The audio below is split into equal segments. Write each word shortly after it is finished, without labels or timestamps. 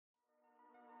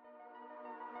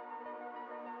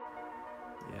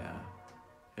Yeah.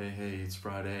 Hey, it's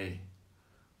Friday.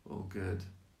 All good.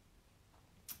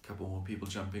 A couple more people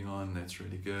jumping on. That's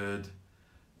really good.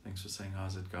 Thanks for saying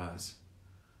how's it, guys.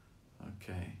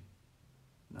 Okay.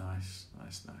 Nice.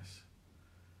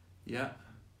 Yeah.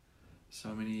 So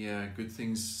many good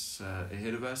things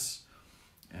ahead of us.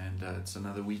 And it's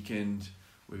another weekend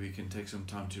where we can take some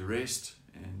time to rest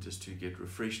and just to get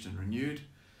refreshed and renewed.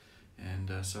 And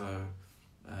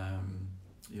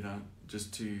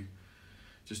just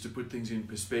to put things in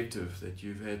perspective, that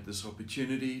you've had this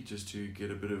opportunity just to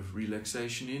get a bit of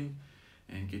relaxation in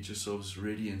and get yourselves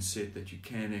ready and set that you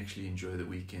can actually enjoy the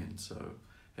weekend. So,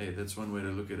 hey, that's one way to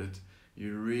look at it.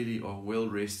 You really are well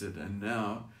rested and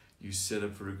now you set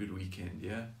up for a good weekend,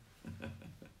 yeah?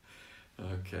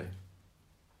 Okay.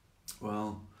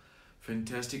 Well,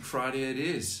 fantastic Friday it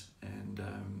is. And,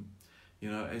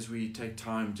 as we take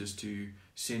time just to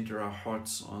center our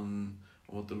hearts on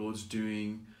what the Lord's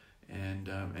doing, and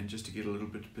just to get a little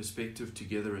bit of perspective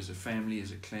together as a family,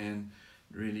 as a clan,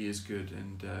 really is good.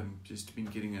 And just been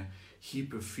getting a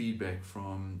heap of feedback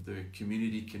from the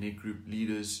Community Connect group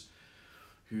leaders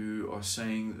who are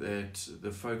saying that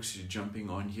the folks who are jumping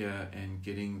on here and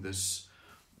getting this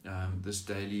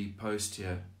daily post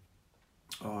here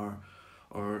are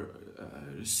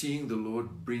seeing the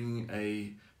Lord bring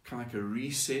a kind of like a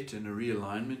reset and a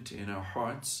realignment in our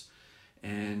hearts.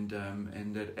 And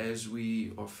that as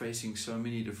we are facing so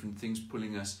many different things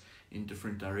pulling us in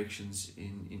different directions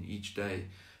in each day,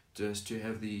 just to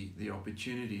have the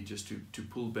opportunity just to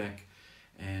pull back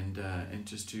and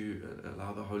just to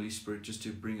allow the Holy Spirit just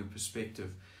to bring a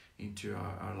perspective into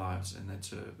our lives. And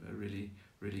that's a really,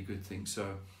 really good thing.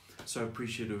 So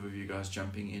appreciative of you guys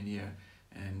jumping in here.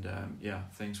 And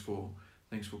thanks for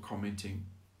commenting.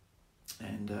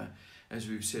 And as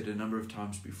we've said a number of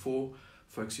times before,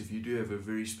 folks, if you do have a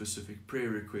very specific prayer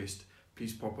request,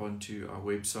 please pop onto our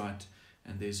website,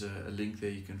 and there's a link there.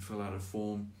 You can fill out a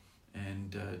form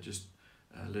and just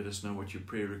let us know what your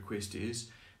prayer request is.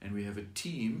 And we have a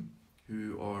team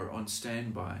who are on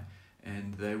standby,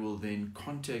 and they will then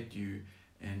contact you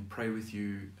and pray with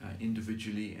you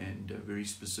individually and very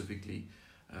specifically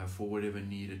for whatever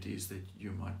need it is that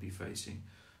you might be facing.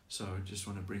 So I just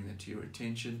want to bring that to your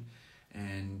attention.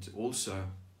 And also,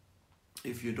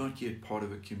 if you're not yet part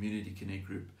of a Community Connect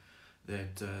group,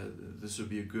 that this will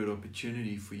be a good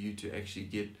opportunity for you to actually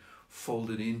get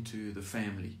folded into the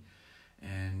family.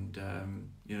 And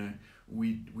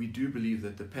we do believe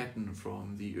that the pattern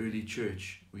from the early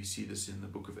church, we see this in the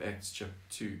book of Acts chapter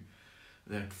 2,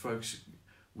 that folks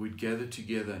would gather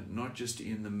together not just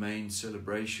in the main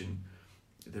celebration,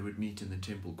 they would meet in the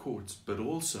temple courts, but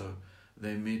also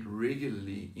they met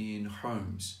regularly in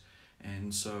homes.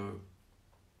 And so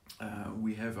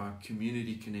we have our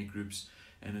Community Connect groups,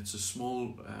 and it's a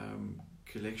small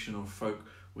collection of folk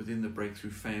within the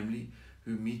Breakthrough family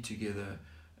who meet together.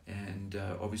 And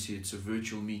obviously it's a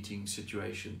virtual meeting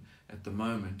situation at the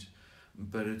moment,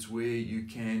 but it's where you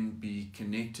can be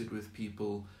connected with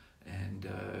people, and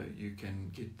you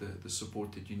can get the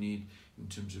support that you need in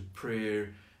terms of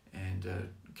prayer and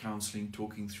counseling,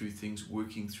 talking through things,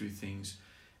 working through things,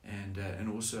 and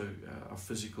also our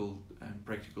physical and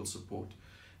practical support.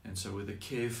 And so with the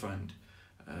Care Fund,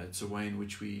 it's a way in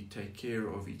which we take care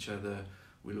of each other.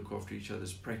 We look after each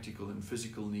other's practical and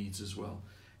physical needs as well.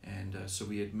 And so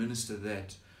we administer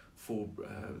that for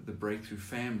the Breakthrough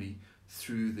family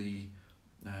through the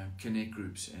Connect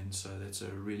groups. And so that's a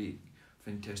really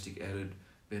fantastic added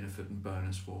benefit and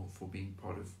bonus for being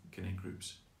part of Connect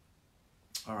groups.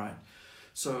 All right.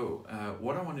 So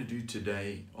what I want to do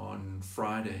today on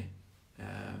Friday,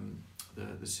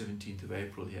 the 17th of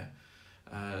April here,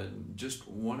 just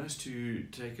want us to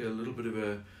take a little bit of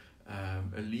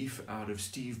a leaf out of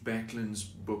Steve Backlund's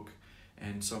book.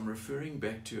 And so I'm referring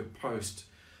back to a post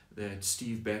that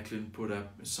Steve Backlund put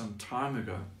up some time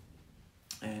ago.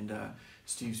 And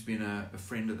Steve's been a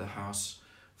friend of the house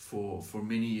for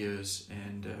many years,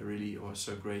 and really are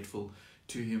so grateful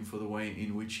to him for the way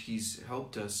in which he's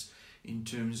helped us in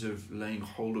terms of laying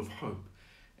hold of hope.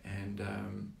 And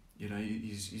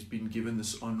he's been given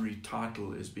this honorary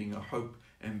title as being a hope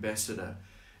ambassador.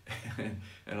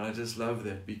 And I just love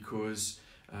that, because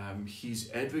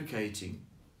he's advocating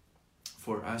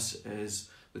for us as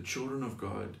the children of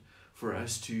God, for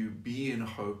us to be in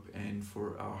hope, and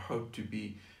for our hope to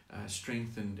be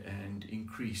strengthened and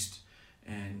increased,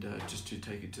 and just to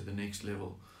take it to the next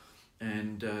level.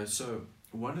 And so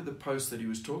one of the posts that he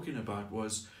was talking about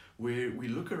was where we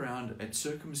look around at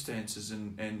circumstances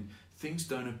and things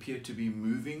don't appear to be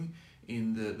moving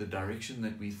in the direction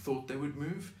that we thought they would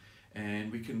move.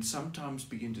 And we can sometimes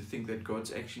begin to think that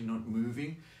God's actually not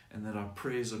moving and that our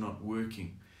prayers are not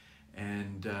working.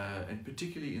 And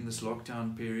particularly in this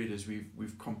lockdown period, as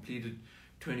we've completed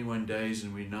 21 days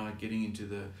and we're now getting into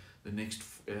the next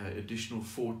additional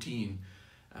 14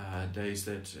 days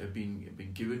that have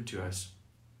been given to us,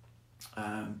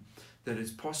 that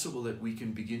it's possible that we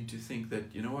can begin to think that,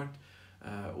 you know what,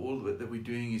 all that we're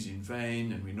doing is in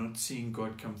vain and we're not seeing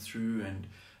God come through, and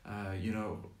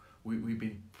we've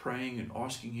been praying and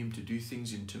asking Him to do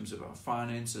things in terms of our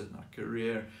finances and our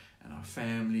career and our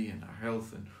family and our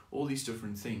health and all these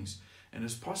different things. And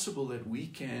it's possible that we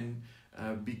can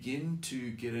begin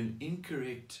to get an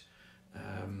incorrect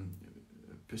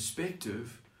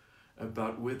perspective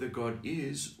about whether God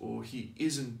is or He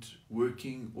isn't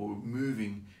working or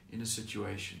moving in a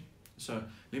situation. So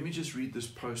let me just read this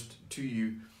post to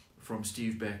you from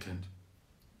Steve Backlund.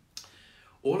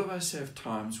 All of us have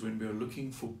times when we are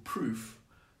looking for proof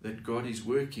that God is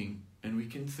working and we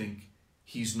can think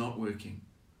He's not working.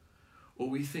 Or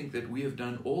we think that we have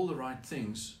done all the right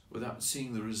things without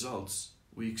seeing the results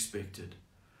we expected.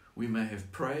 We may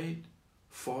have prayed,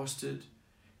 fasted,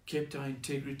 kept our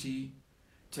integrity,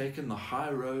 taken the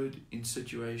high road in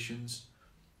situations,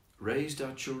 raised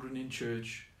our children in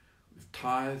church, we've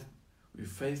tithed, we've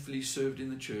faithfully served in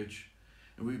the church,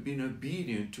 and we've been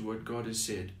obedient to what God has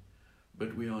said,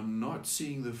 but we are not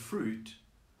seeing the fruit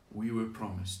we were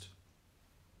promised.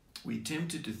 We're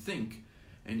tempted to think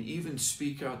and even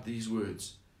speak out these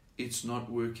words: it's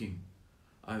not working.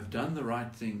 I've done the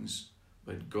right things,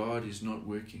 but God is not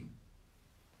working.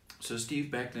 So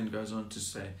Steve Backlund goes on to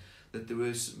say that there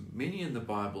were many in the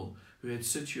Bible who had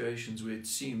situations where it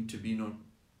seemed to be not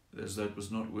as though it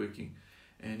was not working.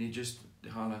 And he just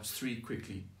highlights three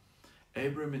quickly.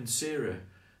 Abram and Sarah,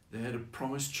 they had a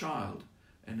promised child,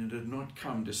 and it had not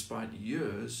come despite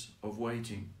years of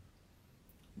waiting.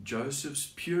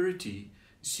 Joseph's purity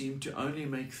seemed to only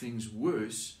make things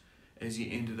worse as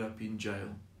he ended up in jail.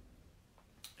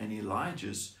 And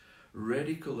Elijah's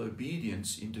radical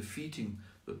obedience in defeating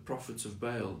the prophets of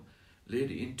Baal led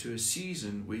into a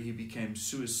season where he became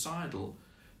suicidal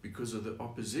because of the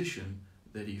opposition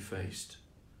that he faced.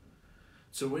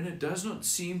 So when it does not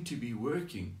seem to be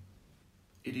working,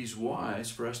 it is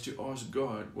wise for us to ask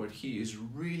God what He is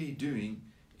really doing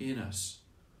in us.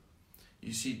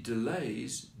 You see,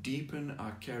 delays deepen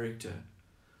our character,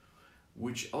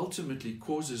 which ultimately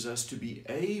causes us to be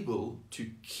able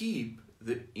to keep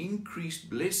the increased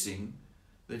blessing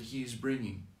that He is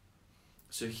bringing.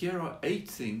 So here are 8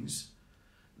 things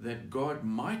that God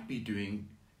might be doing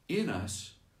in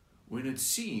us when it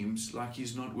seems like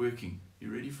He's not working.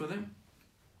 You ready for them?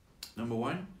 Number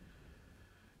 1,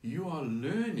 you are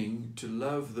learning to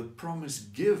love the promise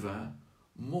giver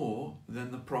more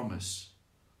than the promise.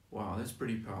 Wow, that's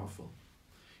pretty powerful.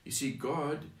 You see,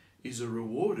 God is a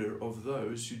rewarder of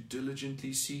those who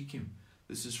diligently seek Him.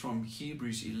 This is from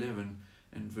Hebrews 11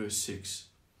 and verse 6.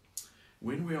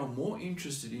 When we are more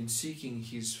interested in seeking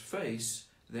His face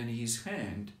than His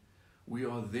hand, we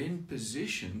are then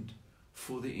positioned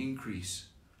for the increase.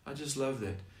 I just love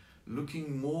that.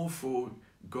 Looking more for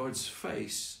God's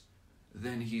face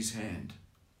than His hand.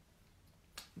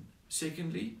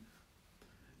 Secondly,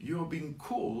 you are being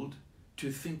called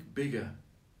to think bigger.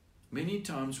 Many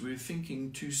times we're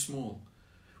thinking too small.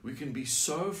 We can be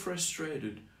so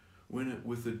frustrated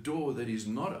with a door that is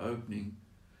not opening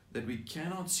that we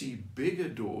cannot see bigger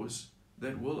doors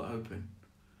that will open.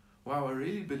 Wow, I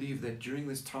really believe that during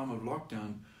this time of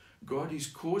lockdown, God is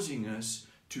causing us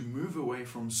to move away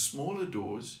from smaller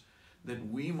doors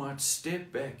that we might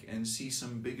step back and see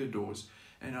some bigger doors.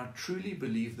 And I truly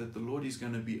believe that the Lord is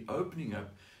going to be opening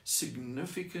up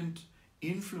significant,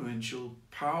 influential,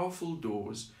 powerful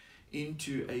doors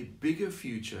into a bigger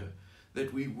future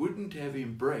that we wouldn't have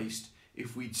embraced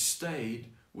if we'd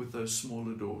stayed with those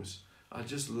smaller doors. I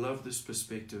just love this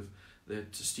perspective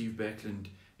that Steve Backlund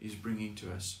is bringing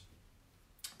to us.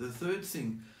 The third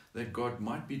thing that God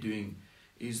might be doing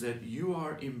is that you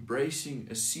are embracing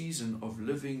a season of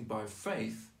living by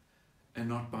faith and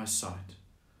not by sight.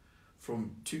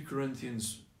 From 2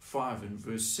 Corinthians 5 and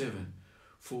verse 7,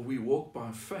 for we walk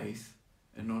by faith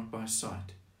and not by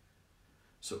sight.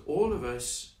 So all of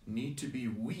us need to be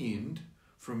weaned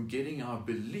from getting our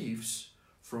beliefs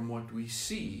from what we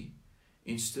see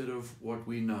instead of what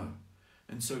we know.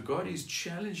 And so God is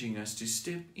challenging us to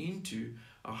step into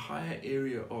a higher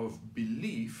area of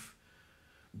belief,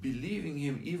 believing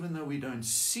Him even though we don't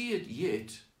see it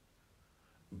yet,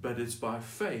 but it's by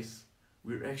faith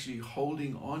we're actually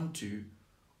holding on to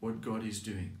what God is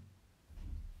doing.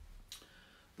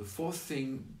 The fourth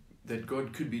thing that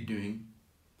God could be doing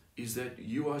is that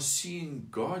you are seeing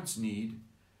God's need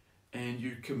and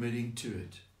you're committing to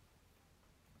it.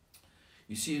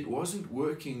 You see, it wasn't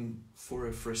working for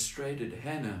a frustrated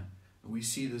Hannah. We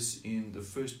see this in the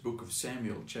first book of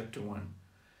Samuel, chapter 1,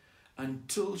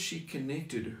 until she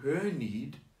connected her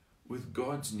need with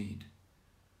God's need.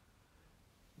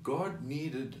 God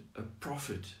needed a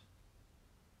prophet,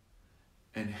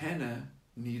 and Hannah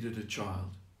needed a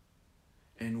child.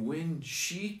 And when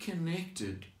she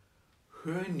connected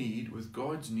her need with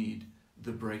God's need,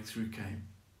 the breakthrough came.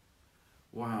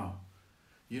 Wow.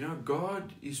 You know,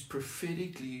 God is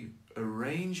prophetically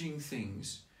arranging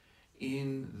things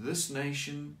in this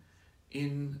nation,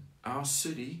 in our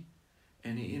city,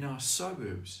 and in our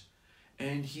suburbs.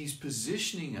 And He's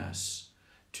positioning us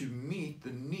to meet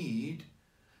the need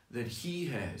that He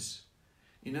has.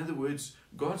 In other words,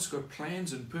 God's got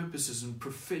plans and purposes and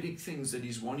prophetic things that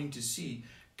He's wanting to see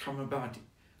come about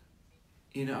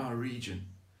in our region.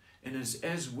 And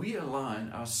as we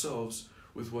align ourselves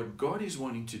with what God is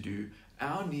wanting to do,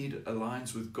 our need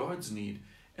aligns with God's need,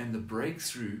 and the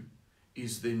breakthrough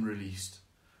is then released.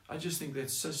 I just think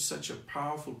that's such a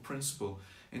powerful principle.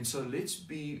 And so let's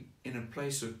be in a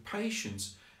place of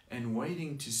patience and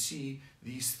waiting to see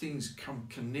these things come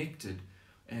connected.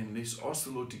 And let's ask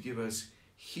the Lord to give us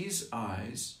His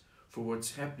eyes for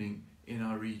what's happening in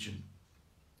our region.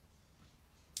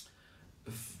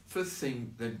 The fifth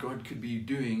thing that God could be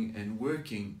doing and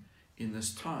working in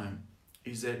this time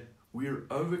is that we're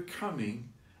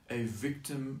overcoming a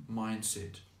victim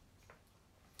mindset.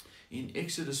 In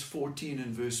Exodus 14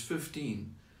 and verse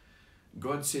 15,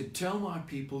 God said, "Tell my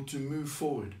people to move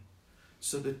forward."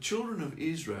 So the children of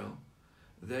Israel,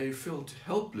 they felt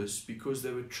helpless because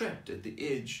they were trapped at the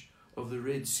edge of the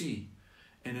Red Sea.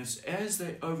 And it's as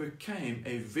they overcame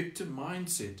a victim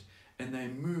mindset and they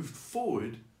moved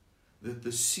forward that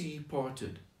the sea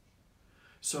parted.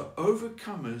 So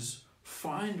overcomers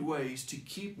find ways to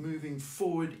keep moving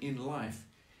forward in life,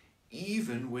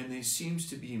 even when there seems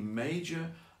to be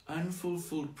major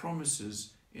unfulfilled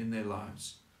promises in their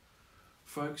lives.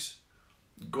 Folks,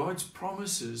 God's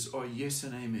promises are yes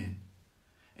and amen.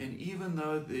 And even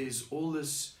though there's all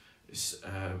this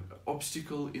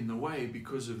obstacle in the way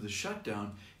because of the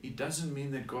shutdown, it doesn't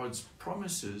mean that God's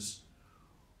promises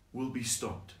will be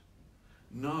stopped.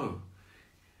 No.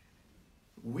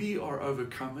 We are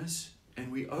overcomers,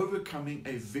 and we're overcoming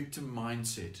a victim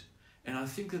mindset. And I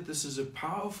think that this is a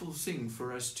powerful thing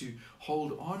for us to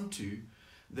hold on to,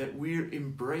 that we're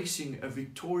embracing a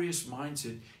victorious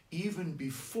mindset even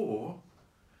before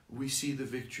we see the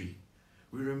victory.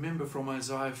 We remember from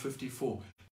Isaiah 54,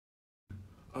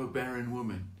 "O barren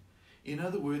woman." In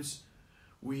other words,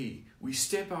 we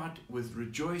step out with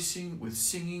rejoicing, with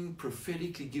singing,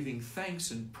 prophetically giving thanks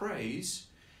and praise,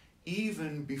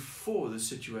 even before the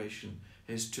situation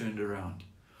has turned around.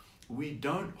 We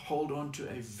don't hold on to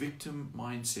a victim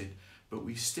mindset, but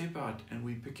we step out and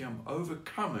we become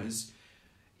overcomers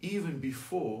even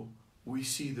before we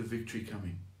see the victory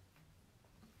coming.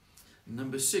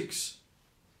 Number 6,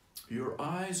 your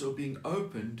eyes are being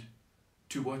opened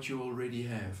to what you already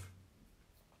have.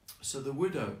 So the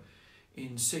widow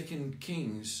in 2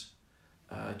 Kings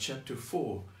chapter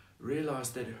 4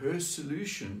 realized that her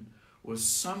solution was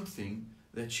something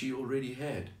that she already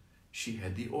had. She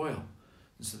had the oil.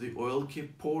 And so the oil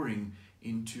kept pouring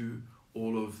into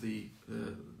all of the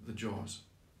jars.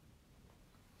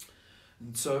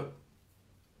 And so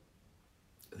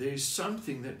there's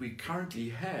something that we currently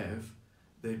have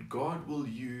that God will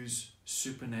use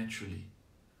supernaturally.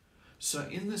 So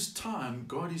in this time,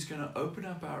 God is going to open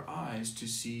up our eyes to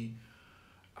see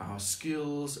our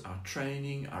skills, our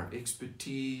training, our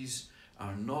expertise,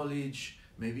 our knowledge,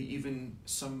 maybe even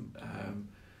some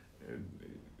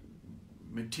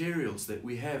materials that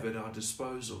we have at our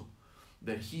disposal,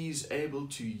 that He's able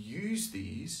to use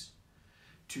these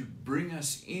to bring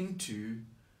us into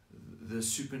the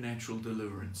supernatural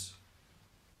deliverance.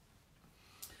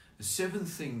 The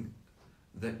seventh thing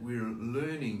that we're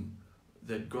learning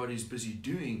that God is busy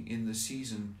doing in the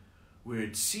season where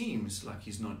it seems like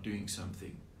He's not doing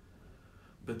something,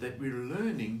 but that we're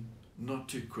learning not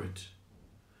to quit.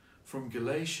 From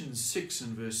Galatians 6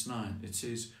 and verse 9, it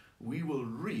says, "We will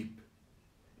reap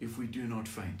if we do not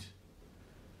faint."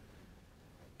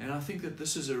 And I think that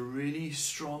this is a really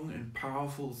strong and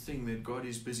powerful thing that God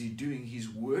is busy doing. He's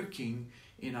working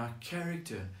in our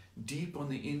character, deep on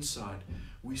the inside.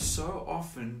 We so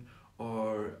often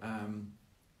are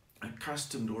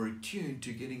accustomed or attuned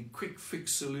to getting quick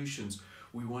fix solutions.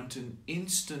 We want an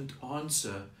instant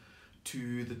answer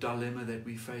to the dilemma that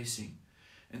we're facing.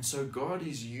 And so God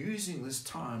is using this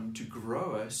time to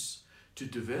grow us, to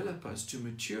develop us, to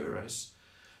mature us,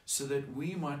 so that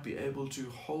we might be able to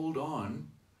hold on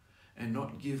and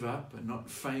not give up and not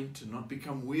faint and not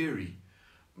become weary,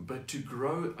 but to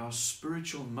grow our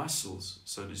spiritual muscles,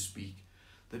 so to speak,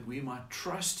 that we might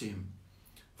trust Him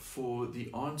for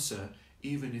the answer,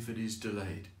 even if it is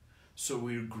delayed. So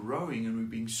we're growing and we're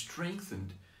being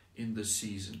strengthened in this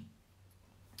season.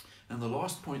 And the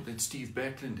last point that Steve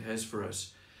Backlund has for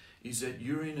us is that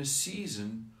you're in a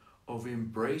season of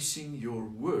embracing your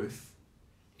worth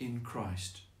in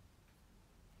Christ.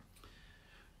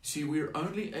 See, we're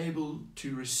only able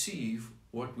to receive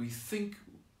what we think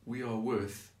we are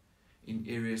worth in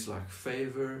areas like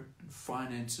favor, and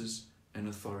finances, and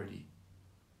authority.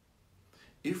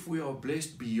 If we are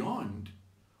blessed beyond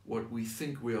what we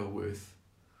think we are worth,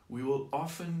 we will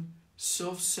often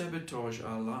self-sabotage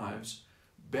our lives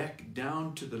back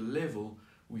down to the level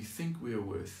we think we are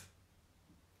worth.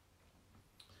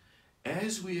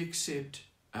 As we accept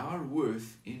our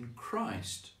worth in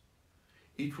Christ,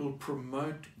 it will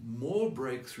promote more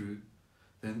breakthrough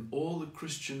than all the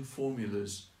Christian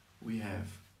formulas we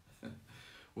have.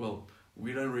 Well,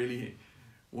 we don't really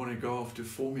want to go after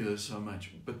formulas so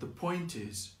much, but the point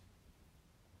is,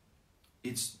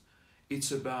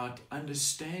 it's about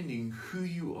understanding who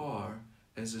you are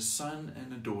as a son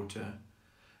and a daughter,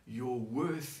 your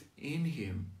worth in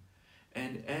Him,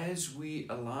 and as we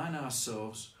align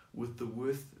ourselves with the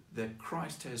worth that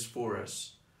Christ has for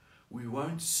us, we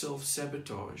won't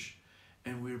self-sabotage,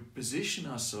 and we position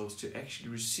ourselves to actually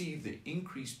receive the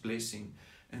increased blessing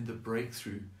and the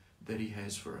breakthrough that He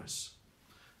has for us.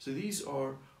 So these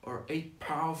are 8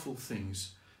 powerful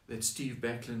things that Steve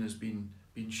Backlund has been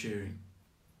sharing.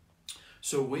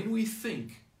 So when we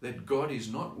think that God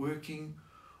is not working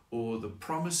or the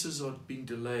promises are being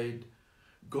delayed,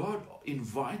 God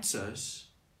invites us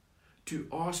to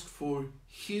ask for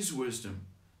His wisdom.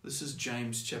 This is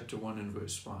James chapter 1 and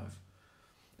verse 5.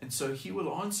 And so He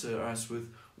will answer us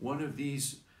with one of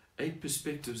these 8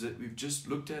 perspectives that we've just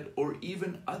looked at, or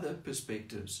even other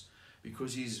perspectives,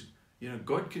 because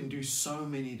God can do so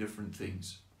many different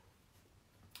things.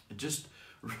 Just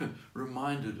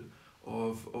reminded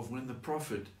of when the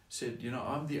prophet said,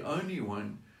 I'm the only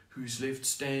one who's left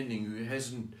standing, who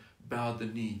hasn't bowed the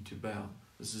knee to Baal.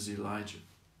 This is Elijah.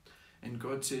 And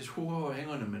God says, whoa, hang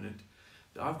on a minute.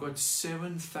 I've got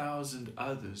 7,000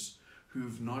 others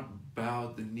who've not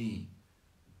bowed the knee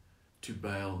to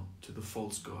Baal, to the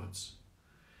false gods.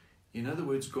 In other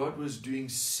words, God was doing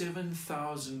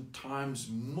 7,000 times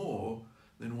more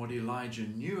than what Elijah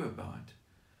knew about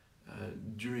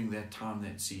during that time,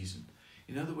 that season.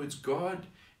 In other words, God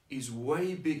is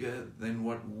way bigger than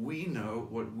what we know,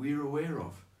 what we're aware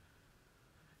of.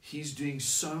 He's doing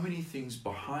so many things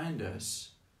behind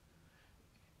us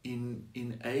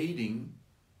in aiding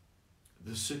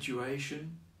the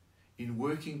situation, in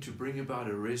working to bring about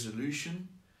a resolution,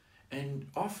 and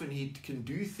often He can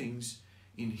do things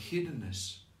in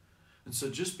hiddenness. And so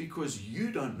just because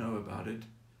you don't know about it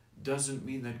doesn't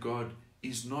mean that God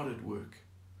is not at work.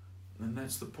 And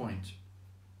that's the point.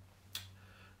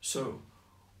 So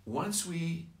once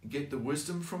we get the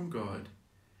wisdom from God,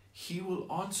 He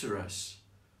will answer us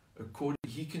according.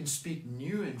 He can speak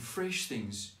new and fresh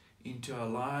things into our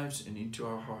lives and into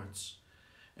our hearts.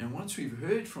 And once we've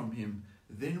heard from Him,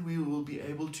 then we will be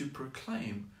able to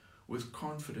proclaim with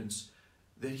confidence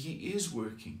that He is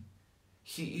working,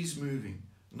 He is moving,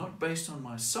 not based on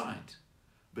my sight,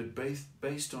 but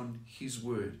based on His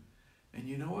word. And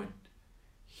you know what?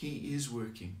 He is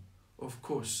working. Of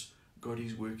course, God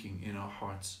is working in our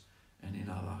hearts and in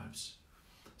our lives.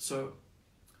 So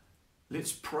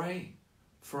let's pray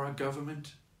for our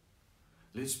government.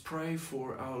 Let's pray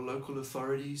for our local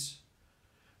authorities.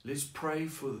 Let's pray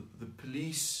for the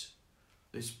police.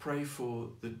 Let's pray for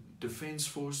the defense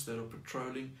force that are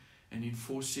patrolling and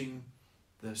enforcing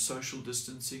the social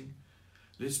distancing.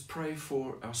 Let's pray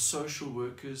for our social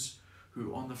workers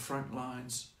who are on the front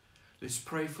lines. Let's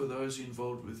pray for those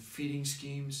involved with feeding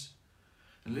schemes.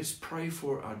 And let's pray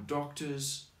for our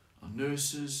doctors, our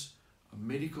nurses, our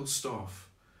medical staff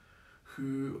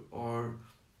who are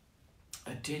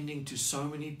attending to so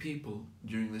many people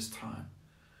during this time.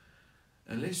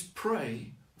 And let's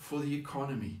pray for the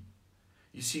economy.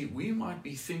 You see, we might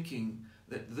be thinking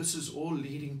that this is all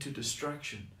leading to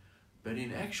destruction, but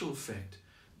in actual fact,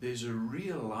 there's a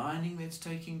realigning that's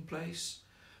taking place.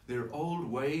 There are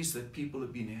old ways that people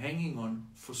have been hanging on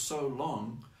for so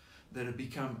long that have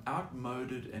become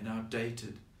outmoded and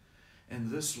outdated. And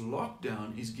this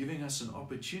lockdown is giving us an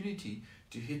opportunity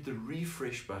to hit the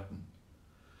refresh button.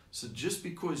 So just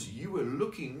because you were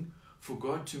looking for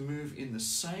God to move in the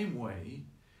same way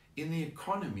in the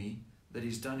economy that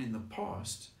He's done in the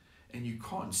past, and you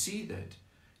can't see that,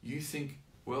 you think,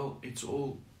 well, it's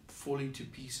all falling to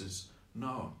pieces.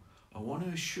 No, I want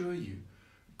to assure you,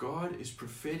 God is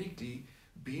prophetically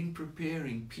been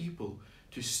preparing people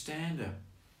to stand up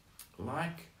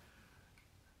like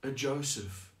a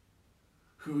Joseph,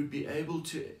 who would be able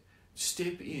to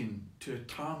step in to a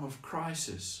time of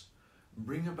crisis,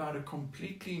 bring about a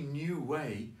completely new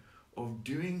way of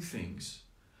doing things,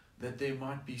 that there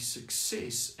might be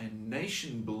success and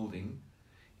nation building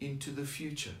into the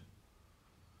future.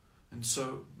 And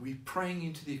so we're praying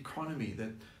into the economy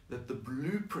that the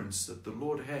blueprints that the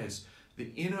Lord has,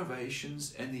 the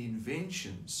innovations and the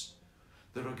inventions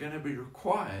that are going to be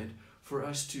required for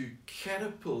us to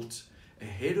catapult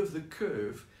ahead of the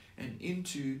curve and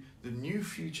into the new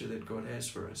future that God has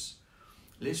for us.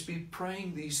 Let's be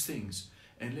praying these things,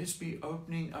 and let's be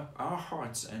opening up our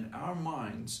hearts and our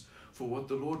minds for what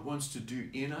the Lord wants to do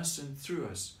in us and through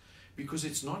us. Because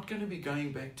it's not going to be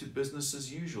going back to business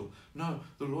as usual. No,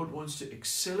 the Lord wants to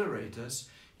accelerate us.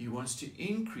 He wants to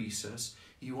increase us.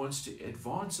 He wants to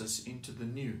advance us into the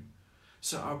new.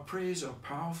 So our prayers are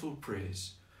powerful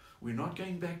prayers. We're not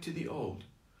going back to the old.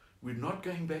 We're not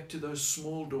going back to those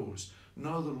small doors.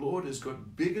 No, the Lord has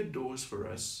got bigger doors for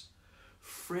us,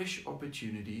 fresh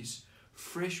opportunities,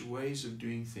 fresh ways of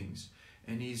doing things.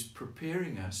 And He's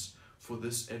preparing us for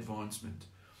this advancement.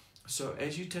 So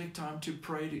as you take time to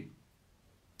pray,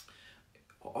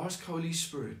 ask Holy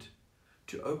Spirit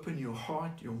to open your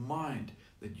heart, your mind,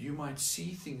 that you might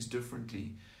see things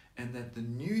differently, and that the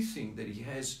new thing that He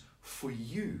has for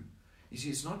you, you see,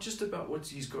 it's not just about what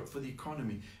He's got for the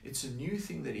economy. It's a new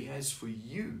thing that He has for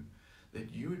you,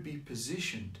 that you would be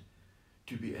positioned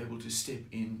to be able to step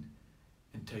in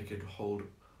and take a hold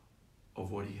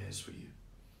of what He has for you.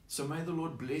 So may the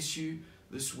Lord bless you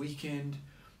this weekend.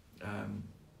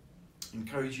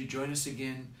 Encourage you, join us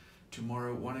again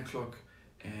tomorrow, 1 o'clock,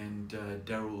 and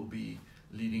Daryl will be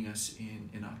leading us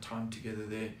in our time together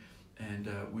there. And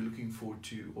we're looking forward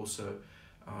to also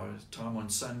our time on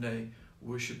Sunday,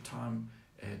 worship time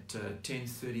at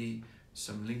 10:30.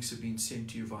 Some links have been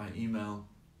sent to you via email,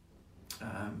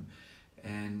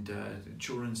 and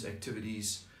children's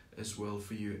activities as well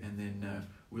for you. And then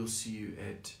we'll see you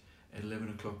at 11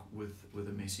 o'clock with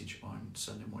a message on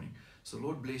Sunday morning. So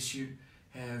Lord bless you.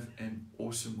 Have an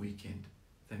awesome weekend.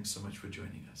 Thanks so much for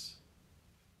joining us.